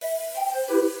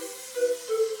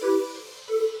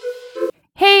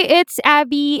Hey, it's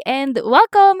Abby, and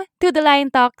welcome to the Line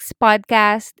Talks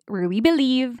podcast, where we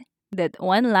believe that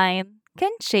one line can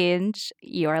change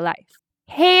your life.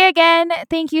 Hey again,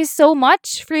 thank you so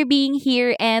much for being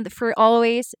here and for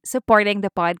always supporting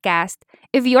the podcast.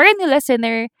 If you're a new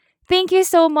listener, thank you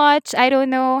so much. I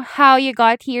don't know how you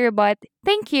got here, but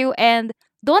thank you. And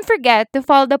don't forget to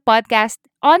follow the podcast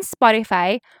on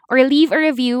Spotify or leave a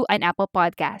review on Apple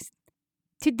Podcast.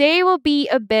 Today will be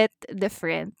a bit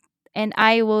different, and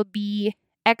I will be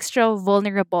extra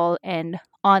vulnerable and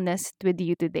honest with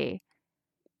you today.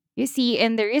 You see,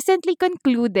 in the recently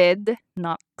concluded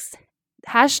Knox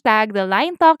hashtag the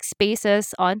Line Talk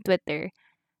Spaces on Twitter,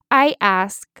 I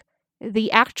asked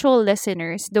the actual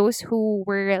listeners, those who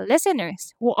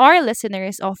are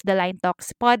listeners of the Line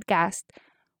Talks podcast,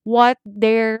 what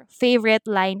their favorite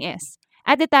line is.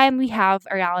 At the time, we have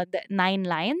around 9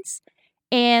 lines,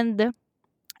 and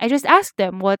I just asked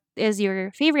them, what is your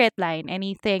favorite line?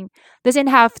 Anything doesn't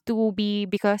have to be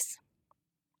because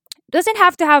doesn't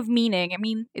have to have meaning. I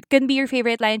mean, it can be your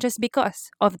favorite line just because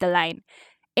of the line.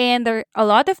 And there are a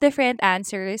lot of different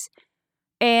answers.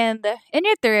 And in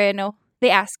return, they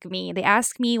ask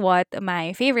me what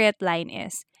my favorite line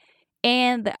is.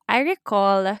 And I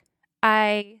recall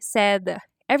I said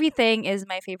everything is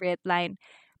my favorite line.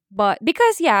 But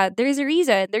because yeah, there's a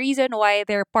reason. The reason why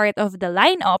they're part of the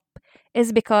lineup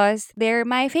is because they're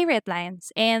my favorite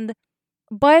lines. And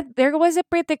but there was a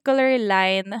particular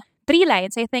line, 3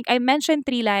 lines. I think I mentioned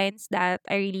 3 lines that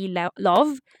I really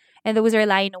love, and those are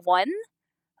line 1,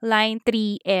 line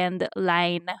 3, and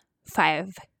line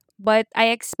 5. But I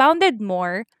expounded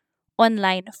more on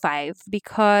line 5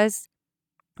 because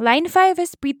line 5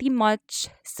 is pretty much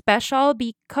special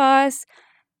because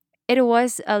it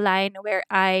was a line where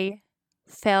I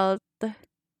felt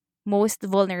most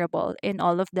vulnerable in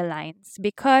all of the lines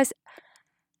because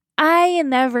I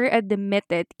never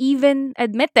admitted even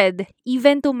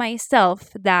to myself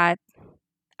that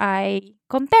I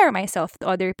compare myself to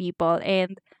other people,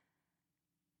 and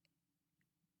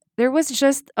there was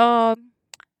just a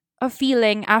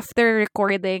feeling after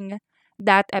recording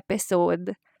that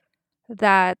episode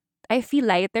that I feel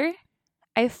lighter.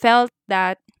 I felt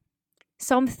that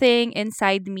something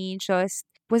inside me just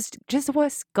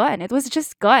was gone. It was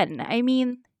just gone. I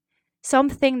mean,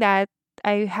 something that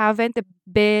I haven't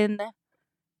been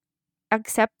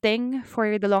accepting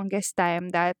for the longest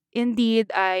time, that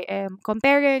indeed I am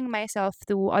comparing myself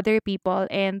to other people.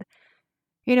 And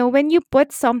when you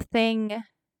put something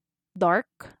dark,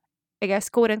 I guess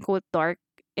quote unquote dark,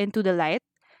 into the light,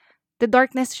 the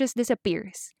darkness just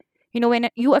disappears. When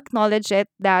you acknowledge it,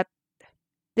 that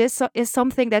is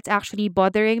something that's actually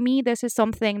bothering me, this is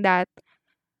something that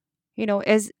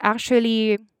is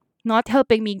actually not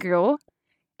helping me grow,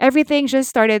 everything just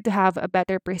started to have a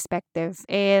better perspective.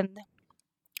 And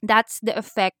that's the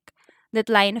effect that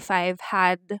line 5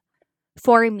 had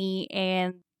for me.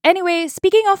 And anyway,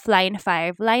 speaking of line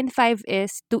 5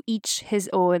 is to each his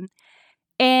own.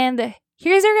 And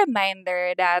here's a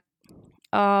reminder that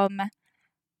um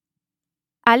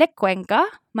Alec Cuenca,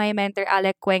 my mentor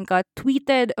Alec Cuenca,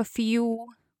 tweeted a few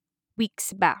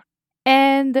weeks back.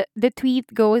 And the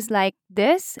tweet goes like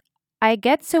this: I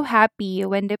get so happy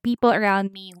when the people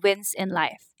around me wins in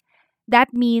life.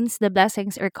 That means the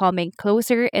blessings are coming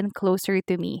closer and closer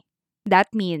to me. That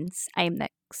means I'm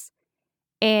next.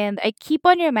 And I keep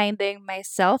on reminding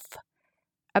myself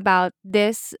about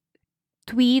this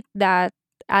tweet that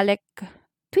Alec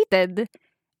tweeted.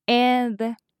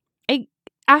 And I,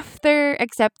 after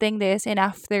accepting this and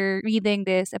after reading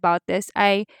this about this,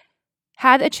 I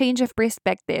had a change of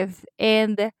perspective,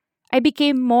 and I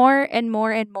became more and more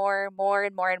and more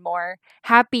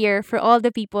happier for all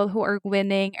the people who are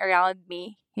winning around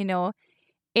me.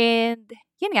 And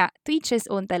yun nga, to each his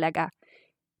own talaga.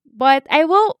 But I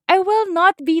will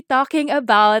not be talking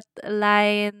about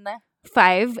line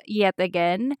 5 yet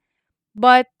again,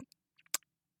 but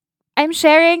I'm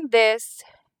sharing this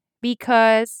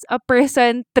because a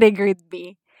person triggered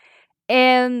me.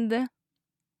 And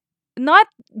not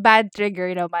bad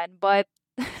trigger naman, but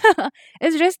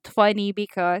it's just funny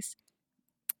because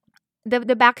the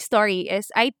backstory is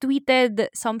I tweeted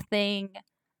something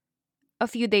a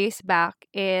few days back,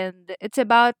 and it's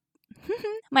about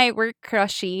my work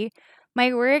crushie.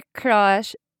 My work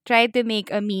crush tried to make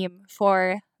a meme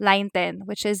for line 10,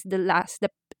 which is the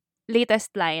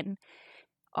latest line.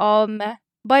 Um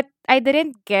but I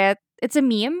didn't get, it's a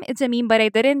meme, but I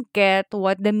didn't get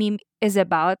what the meme is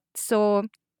about. So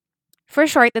for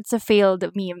short, it's a failed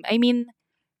meme. I mean,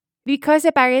 because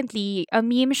apparently a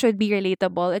meme should be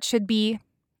relatable. It should be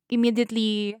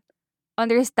immediately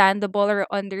understandable or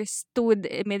understood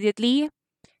immediately,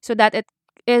 so that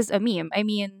is a meme. I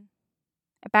mean,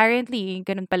 apparently,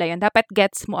 ganun pala yun. Dapat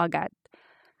gets mo agad.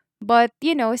 But,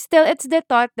 still, it's the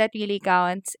thought that really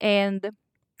counts. And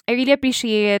I really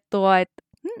appreciate what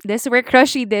this work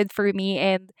crushy did for me.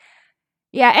 And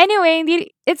yeah, anyway,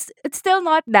 it's still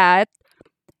not that.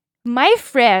 My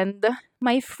friend,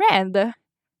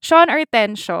 Sean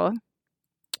Hortensio,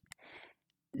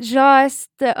 just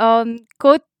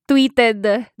quote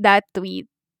tweeted that tweet.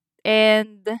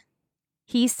 And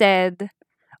he said,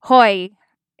 Hoy,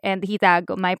 and he tagged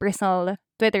my personal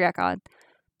Twitter account.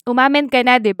 Umamin ka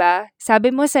na, 'di ba? Sabi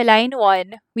mo sa line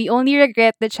 1, we only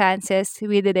regret the chances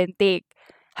we didn't take.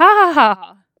 Ha ha ha.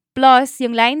 Ha. Plus,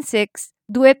 yung line 6,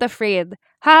 do it afraid.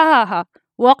 Ha ha ha.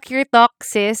 Walk your talk,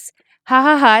 sis. Ha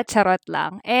ha ha, charot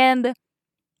lang. And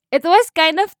it was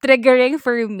kind of triggering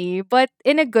for me, but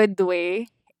in a good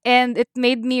way. And it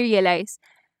made me realize,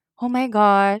 oh my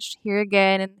gosh, here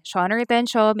again, and Sean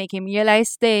Retention making me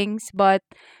realize things. But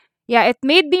yeah, it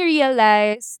made me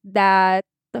realize that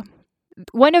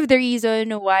one of the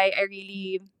reason why I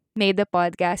really made the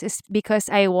podcast is because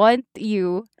I want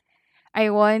you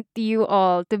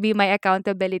all to be my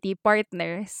accountability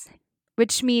partners,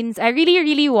 which means I really,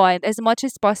 really want as much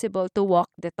as possible to walk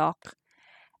the talk.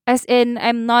 As in,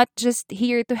 I'm not just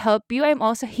here to help you, I'm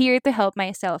also here to help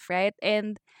myself, right?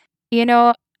 And, you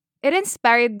know, it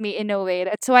inspired me in a way.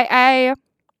 That's why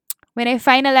when I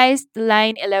finalized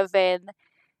line 11,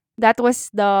 that was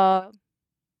the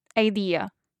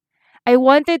idea. I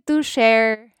want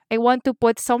to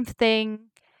put something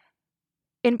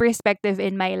in perspective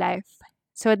in my life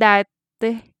so that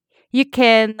you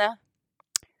can,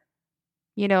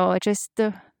 just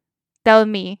tell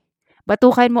me,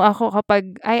 batukan mo ako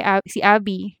kapag, si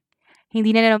Abby,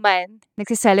 hindi na naman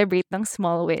nagse-celebrate ng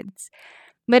small wins.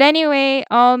 But anyway,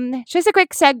 just a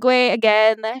quick segue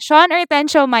again. Sean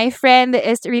Hortensio, my friend,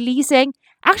 is releasing,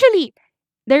 actually,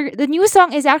 the new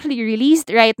song is actually released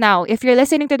right now. If you're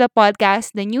listening to the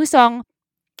podcast, the new song,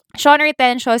 Sean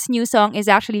Hortensio's new song is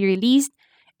actually released.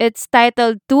 It's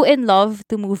titled Two in Love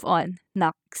to Move On,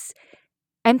 Nux.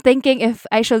 I'm thinking if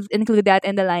I should include that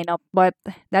in the lineup, but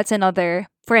that's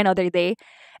for another day.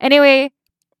 Anyway,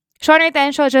 Sean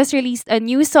Hortensio just released a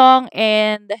new song,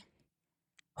 and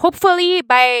hopefully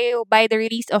by the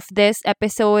release of this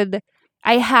episode,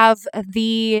 I have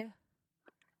the,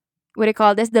 what do you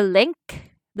call this, the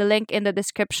link in the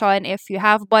description if you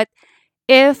have. But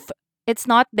if it's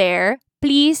not there,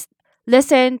 please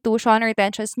listen to Sean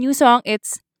Hortensio's new song.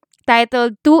 It's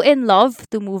titled Two in Love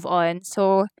to Move On.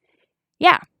 So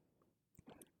yeah,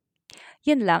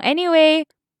 yun lang. Anyway,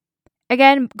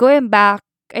 again, going back,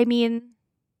 I mean,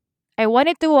 I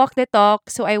wanted to walk the talk,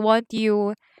 so I want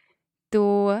you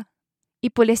to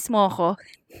ipulis mo ko.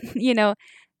 you know,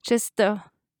 just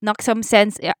knock some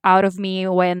sense out of me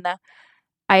when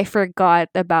I forgot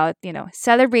about,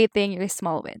 celebrating your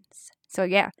small wins. So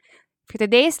yeah, for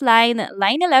today's line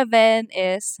 11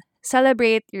 is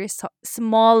celebrate your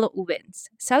small wins.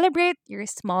 Celebrate your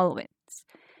small wins.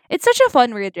 It's such a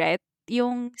fun word, right?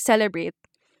 Yung celebrate.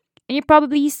 And you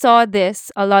probably saw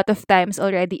this a lot of times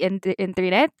already in the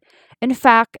internet. In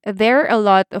fact, there are a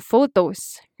lot of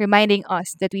photos reminding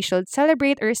us that we should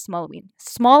celebrate our small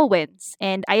wins.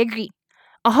 And I agree.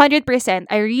 100%.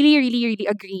 I really, really, really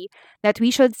agree that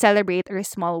we should celebrate our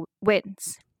small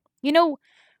wins. You know,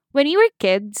 when we were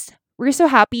kids, we're so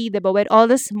happy, diba, with all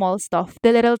the small stuff,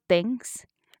 the little things.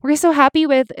 We're so happy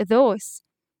with those.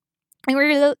 And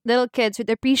we're little kids, would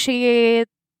appreciate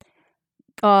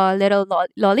little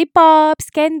lollipops,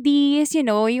 candies,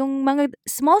 yung mga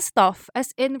small stuff.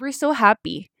 As in, we're so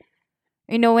happy.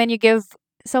 When you give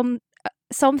some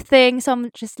some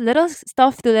just little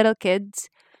stuff to little kids,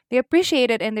 they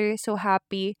appreciate it and they're so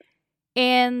happy.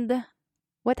 And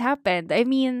what happened? I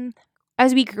mean,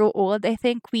 as we grow old, I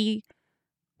think we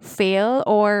fail,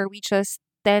 or we just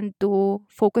tend to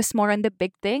focus more on the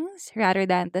big things rather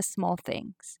than the small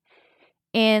things.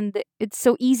 And it's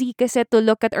so easy kasi to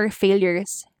look at our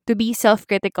failures, to be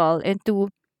self-critical, and to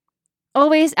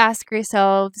always ask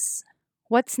ourselves,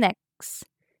 what's next?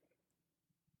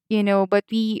 But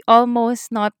we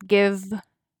almost not give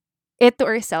it to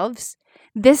ourselves,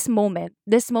 this moment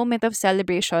of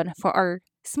celebration for our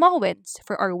small wins,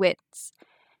 for our wins.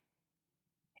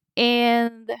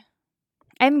 And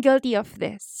I'm guilty of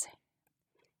this.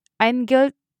 I'm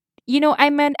guilt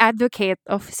I'm an advocate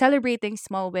of celebrating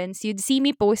small wins. You'd see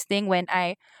me posting when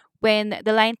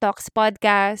the Line Talks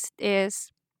podcast is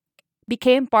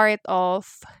became part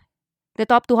of the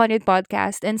top 200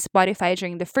 podcast in Spotify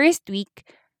during the first week.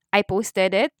 I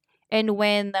posted it, and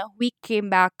when we came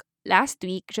back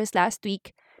just last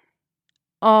week,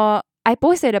 I I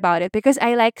posted about it because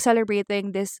I like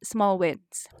celebrating these small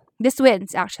wins. These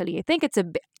wins, actually. I think it's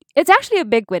actually a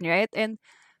big win, right? And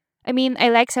I mean, I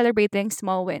like celebrating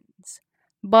small wins.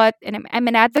 But and I'm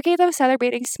an advocate of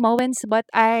celebrating small wins, but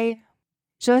I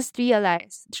just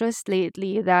realized just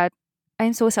lately that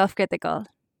I'm so self-critical.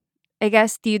 I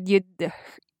guess you'd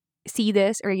see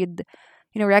this, or you'd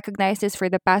recognize this for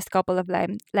the past couple of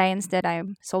lines that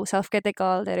I'm so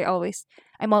self-critical, that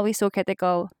I'm always so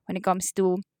critical when it comes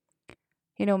to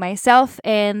myself.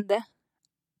 And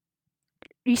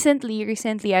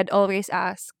recently I'd always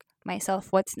ask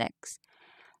myself, what's next?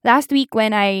 Last week,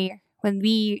 when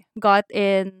we got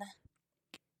in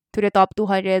to the top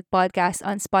 200 podcasts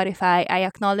on Spotify, I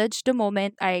acknowledged the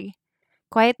moment. I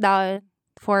quiet down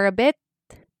for a bit,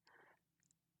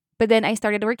 but then I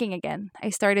started working again. I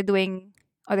started doing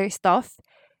other stuff,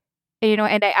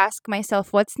 and I ask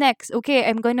myself, what's next? Okay,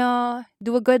 I'm gonna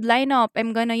do a good lineup.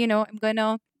 I'm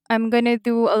gonna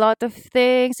do a lot of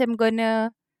things. I'm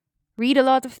gonna read a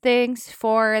lot of things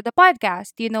for the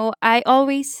podcast. I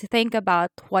always think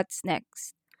about what's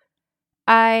next.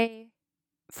 I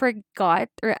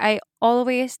I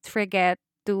always forget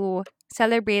to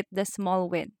celebrate the small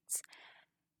wins.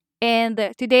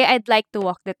 And today I'd like to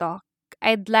walk the talk.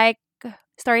 I'd like,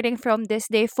 starting from this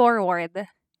day forward,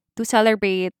 to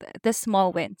celebrate the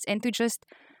small wins and to just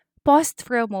pause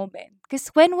for a moment. Because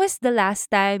when was the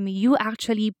last time you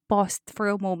actually paused for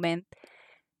a moment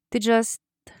to just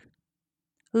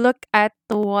look at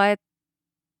what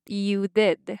you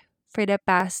did for the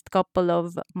past couple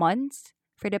of months,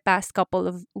 for the past couple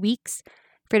of weeks,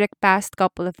 for the past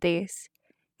couple of days?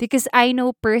 Because I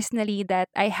know personally that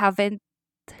I haven't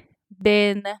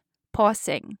been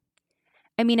pausing.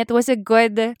 I mean,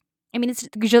 it's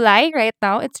July right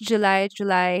now. It's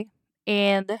July.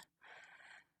 And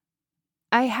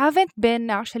I haven't been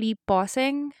actually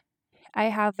pausing. I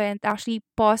haven't actually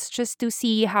paused just to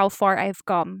see how far I've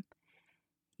come.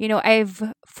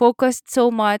 I've focused so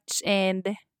much,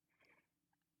 and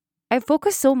I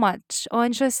focused so much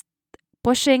on just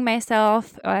pushing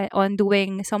myself, on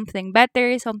doing something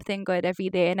better, something good every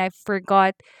day. And I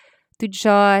forgot to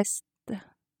just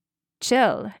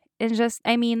chill and just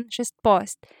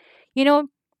pause. You know,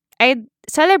 I'd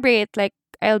celebrate, like,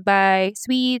 I'll buy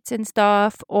sweets and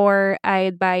stuff, or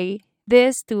I'd buy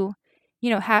this to,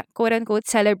 quote unquote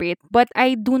celebrate, but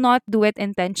I do not do it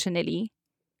intentionally.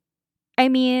 I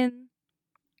mean,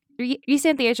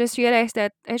 recently I just realized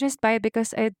that I just buy it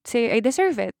because I'd say I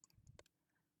deserve it.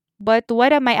 But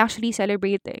what am I actually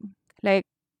celebrating? Like,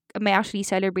 am I actually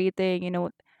celebrating,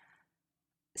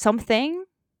 something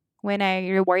when I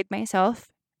reward myself?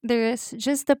 There's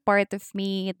just a part of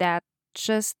me that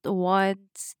just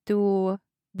wants to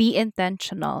be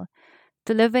intentional,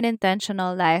 to live an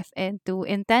intentional life, and to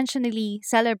intentionally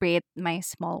celebrate my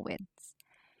small wins.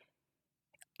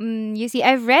 You see,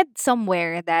 I've read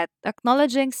somewhere that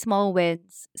acknowledging small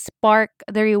wins spark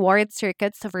the reward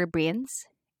circuits of our brains,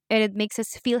 and it makes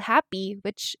us feel happy,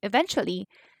 which eventually,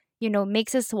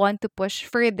 makes us want to push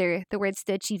further towards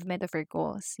the achievement of our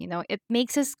goals. It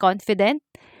makes us confident,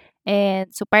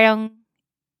 and so parang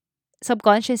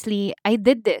subconsciously, I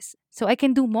did this, so I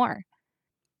can do more.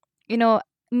 You know,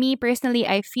 Me personally,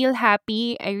 I feel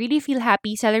happy. I really feel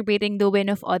happy celebrating the win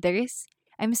of others.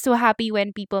 I'm so happy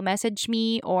when people message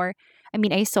me, or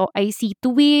I see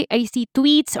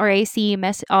tweets, or I see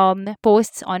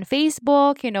posts on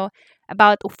Facebook,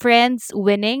 about friends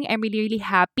winning. I'm really really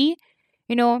happy.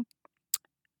 You know,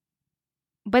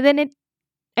 but then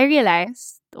I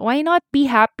realized, why not be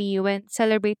happy when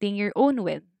celebrating your own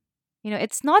win?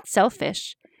 It's not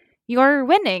selfish. You're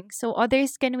winning, so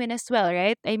others can win as well,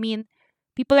 right? I mean,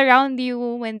 people around you,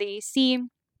 when they see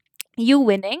you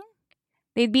winning,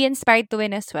 they'd be inspired to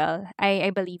win as well.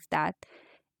 I believe that.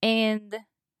 And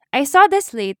I saw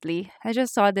this lately. I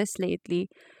just saw this lately.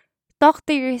 Talk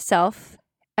to yourself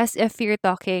as if you're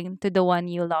talking to the one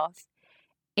you love.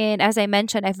 And as I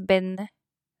mentioned, I've been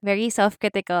very self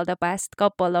critical the past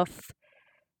couple of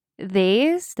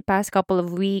days, the past couple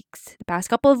of weeks, the past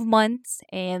couple of months.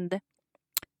 And,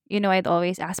 I'd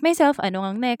always ask myself, ano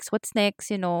ang next? What's next?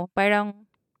 Parang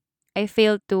I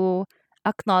fail to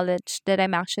acknowledge that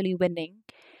I'm actually winning.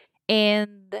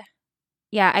 And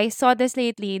yeah, I saw this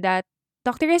lately, that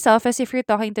talk to yourself as if you're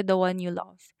talking to the one you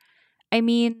love. I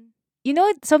mean,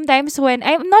 sometimes when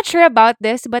I'm not sure about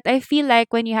this, but I feel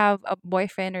like when you have a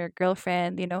boyfriend or a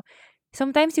girlfriend,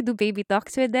 sometimes you do baby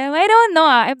talks with them. I don't know.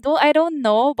 I don't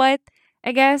know, but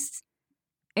I guess,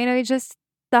 you just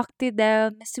talk to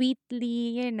them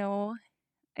sweetly,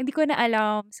 Hindi ko na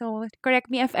alam. So, correct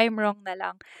me if I'm wrong na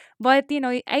lang. But,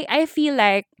 I feel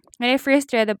like when I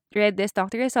first read this,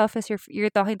 talk to yourself as you're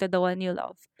talking to the one you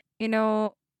love. You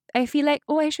know, I feel like,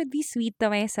 oh, I should be sweet to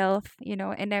myself,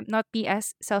 and not be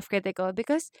as self-critical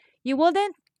because you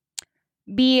wouldn't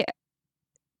be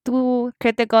too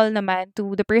critical naman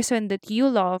to the person that you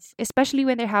love, especially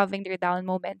when they're having their down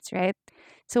moments, right?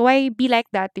 So why be like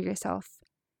that to yourself?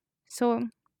 So,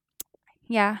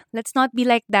 yeah, let's not be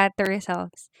like that to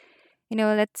ourselves.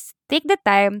 Let's take the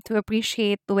time to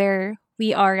appreciate where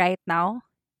we are right now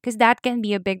because that can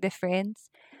be a big difference.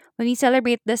 When we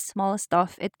celebrate the small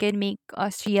stuff, it can make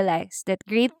us realize that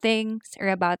great things are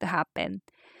about to happen.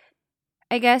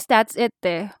 I guess that's it.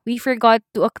 I forgot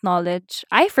to acknowledge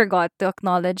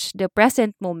the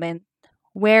present moment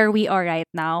where we are right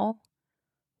now,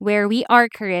 where we are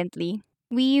currently.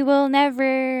 We will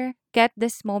never get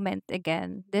this moment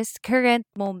again, this current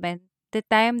moment, the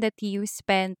time that you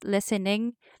spent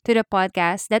listening to the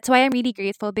podcast. That's why I'm really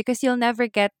grateful because you'll never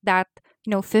get that,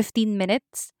 15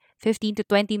 minutes, 15 to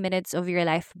 20 minutes of your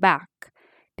life back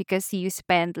because you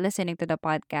spent listening to the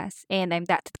podcast. And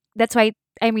that's why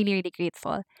I'm really, really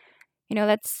grateful.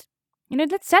 Let's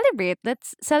let's celebrate.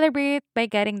 Let's celebrate by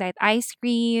getting that ice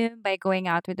cream, by going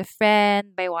out with a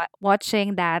friend, by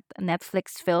watching that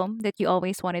Netflix film that you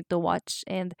always wanted to watch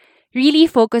and really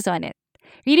focus on it.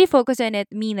 Really focus on it,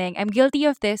 meaning I'm guilty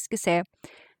of this kasi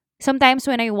sometimes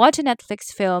when I watch a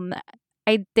Netflix film,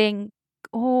 I think,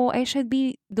 oh, I should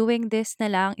be doing this na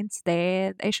lang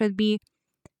instead. I should be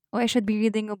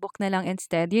reading a book na lang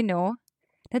instead.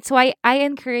 That's why I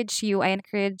encourage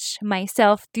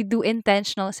myself to do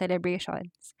intentional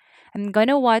celebrations. I'm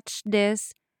gonna watch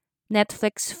this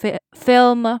Netflix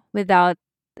film without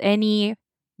any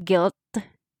guilt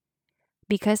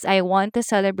because I want to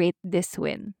celebrate this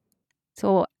win.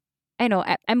 So I know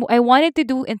I wanted to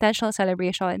do intentional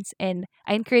celebrations, and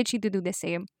I encourage you to do the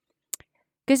same.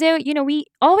 Because we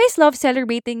always love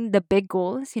celebrating the big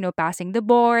goals, passing the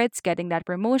boards, getting that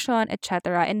promotion,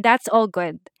 etc. And that's all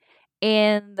good.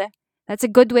 And that's a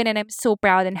good win, and I'm so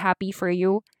proud and happy for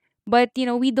you. But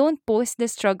we don't post the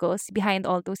struggles behind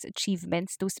all those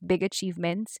achievements, those big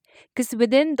achievements, because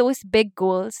within those big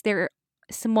goals there are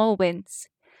small wins.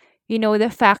 The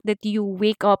fact that you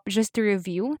wake up just to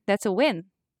review, that's a win.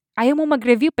 Ayaw mo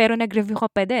mag-review pero nag-review ka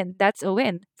pa din, that's a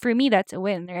win. For me, that's a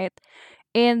win, right?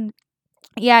 And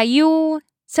yeah, you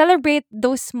celebrate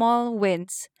those small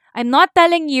wins. I'm not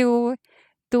telling you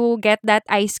to get that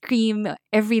ice cream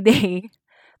every day.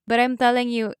 But I'm telling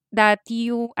you that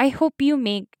I hope you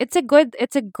make it's a good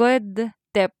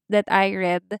tip that I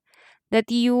read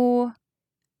that you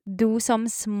do some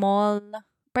small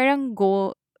parang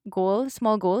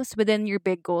small goals within your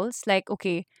big goals. Like,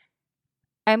 okay,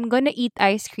 I'm gonna eat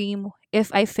ice cream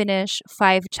if I finish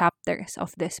 5 chapters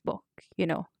of this book,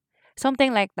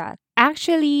 something like that.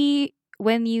 Actually,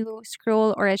 when you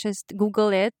scroll or just Google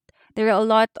it, there are a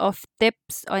lot of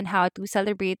tips on how to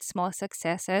celebrate small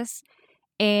successes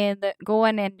and go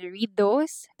on and read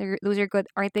those. Those are good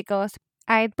articles.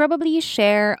 I'd probably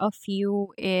share a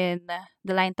few in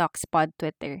the Line Talks pod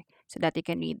Twitter so that you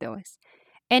can read those.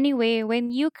 Anyway,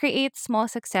 when you create small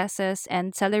successes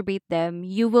and celebrate them,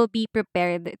 you will be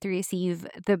prepared to receive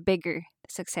the bigger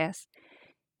success.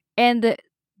 And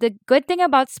the good thing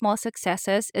about small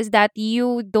successes is that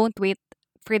you don't wait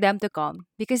for them to come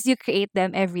because you create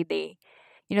them every day.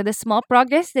 The small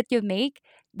progress that you make,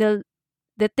 the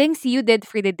things you did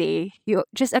for the day, you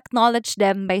just acknowledge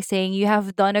them by saying you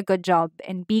have done a good job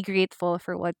and be grateful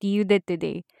for what you did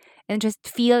today and just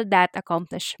feel that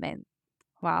accomplishment.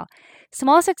 Wow.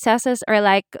 Small successes are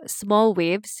like small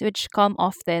waves which come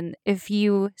often if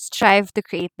you strive to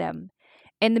create them.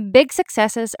 And big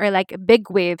successes are like big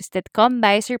waves that come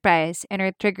by surprise and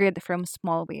are triggered from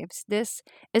small waves. This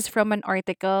is from an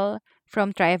article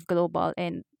from Thrive Global,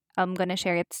 and I'm gonna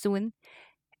share it soon.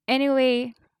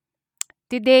 Anyway,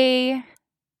 today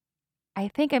I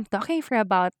think I'm talking for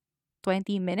about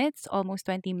 20 minutes, almost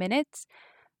 20 minutes.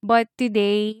 But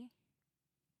today,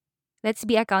 let's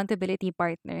be accountability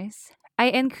partners.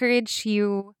 I encourage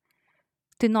you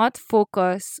to not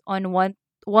focus on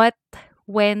what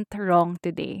went wrong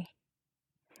today,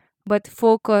 but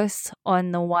focus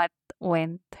on what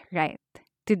went right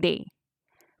today.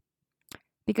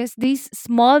 Because these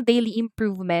small daily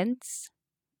improvements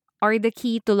are the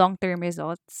key to long-term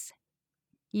results.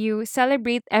 You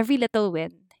celebrate every little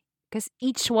win because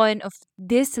each one of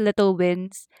these little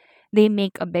wins, they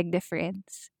make a big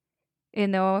difference. You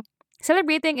know,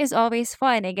 celebrating is always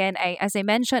fun. Again, as I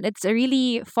mentioned, it's a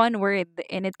really fun word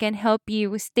and it can help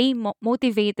you stay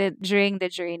motivated during the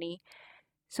journey.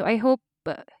 So I hope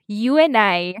you and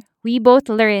I, we both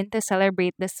learn to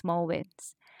celebrate the small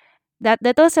wins. That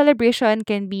little celebration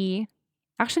can be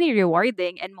actually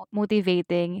rewarding and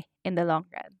motivating in the long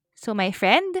run. So, my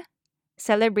friend,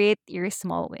 celebrate your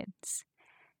small wins.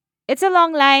 It's a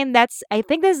long line. I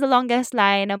think this is the longest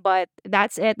line, but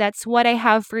that's it. That's what I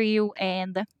have for you.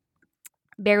 And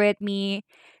bear with me.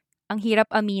 Ang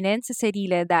hirap aminin sa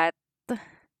sarili that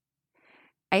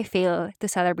I fail to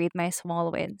celebrate my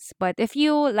small wins. But if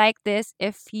you like this,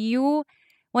 if you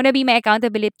want to be my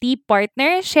accountability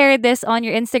partner, share this on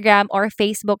your Instagram or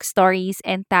Facebook stories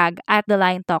and tag at the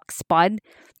Line Talks Pod.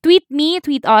 Tweet me,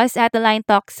 tweet us at the Line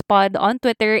Talks Pod on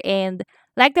Twitter and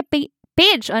like the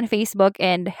page on Facebook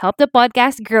and help the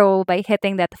podcast grow by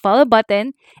hitting that follow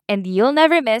button and you'll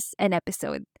never miss an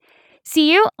episode.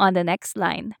 See you on the next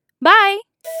line. Bye!